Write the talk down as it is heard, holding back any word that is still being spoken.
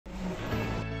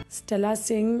Stella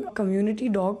Singh, community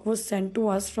dog, was sent to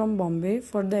us from Bombay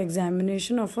for the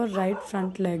examination of her right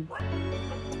front leg.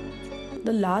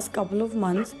 The last couple of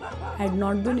months had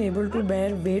not been able to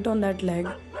bear weight on that leg,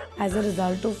 as a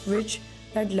result of which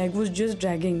that leg was just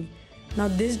dragging. Now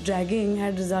this dragging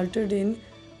had resulted in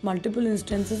multiple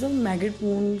instances of maggot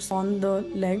wounds on the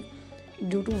leg,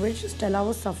 due to which Stella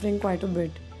was suffering quite a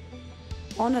bit.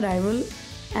 On arrival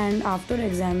and after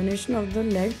examination of the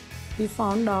leg, we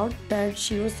found out that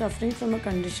she was suffering from a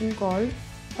condition called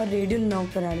a radial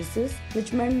nerve paralysis,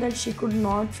 which meant that she could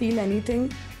not feel anything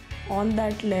on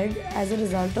that leg as a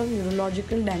result of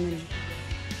neurological damage.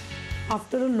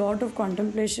 After a lot of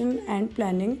contemplation and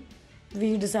planning,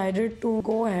 we decided to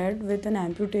go ahead with an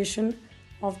amputation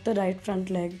of the right front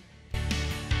leg.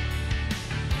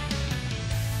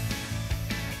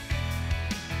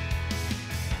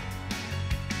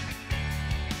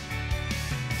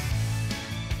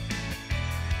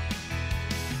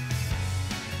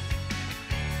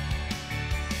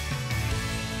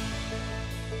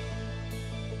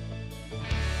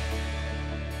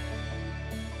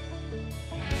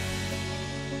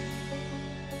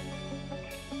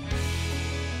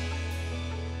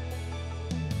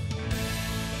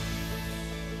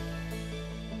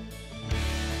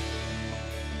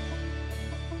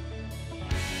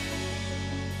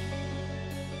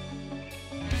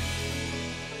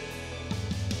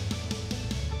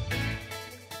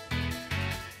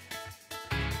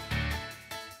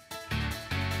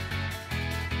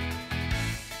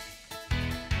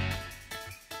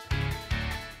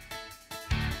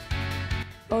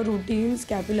 A routine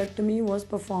scapulectomy was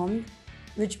performed,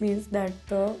 which means that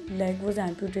the leg was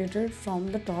amputated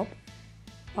from the top.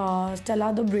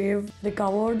 Stella the Brave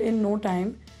recovered in no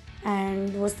time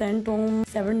and was sent home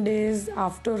 7 days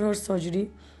after her surgery.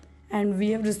 And we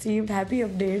have received happy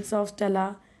updates of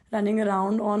Stella running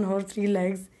around on her 3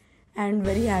 legs and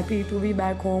very happy to be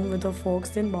back home with her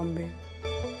folks in Bombay.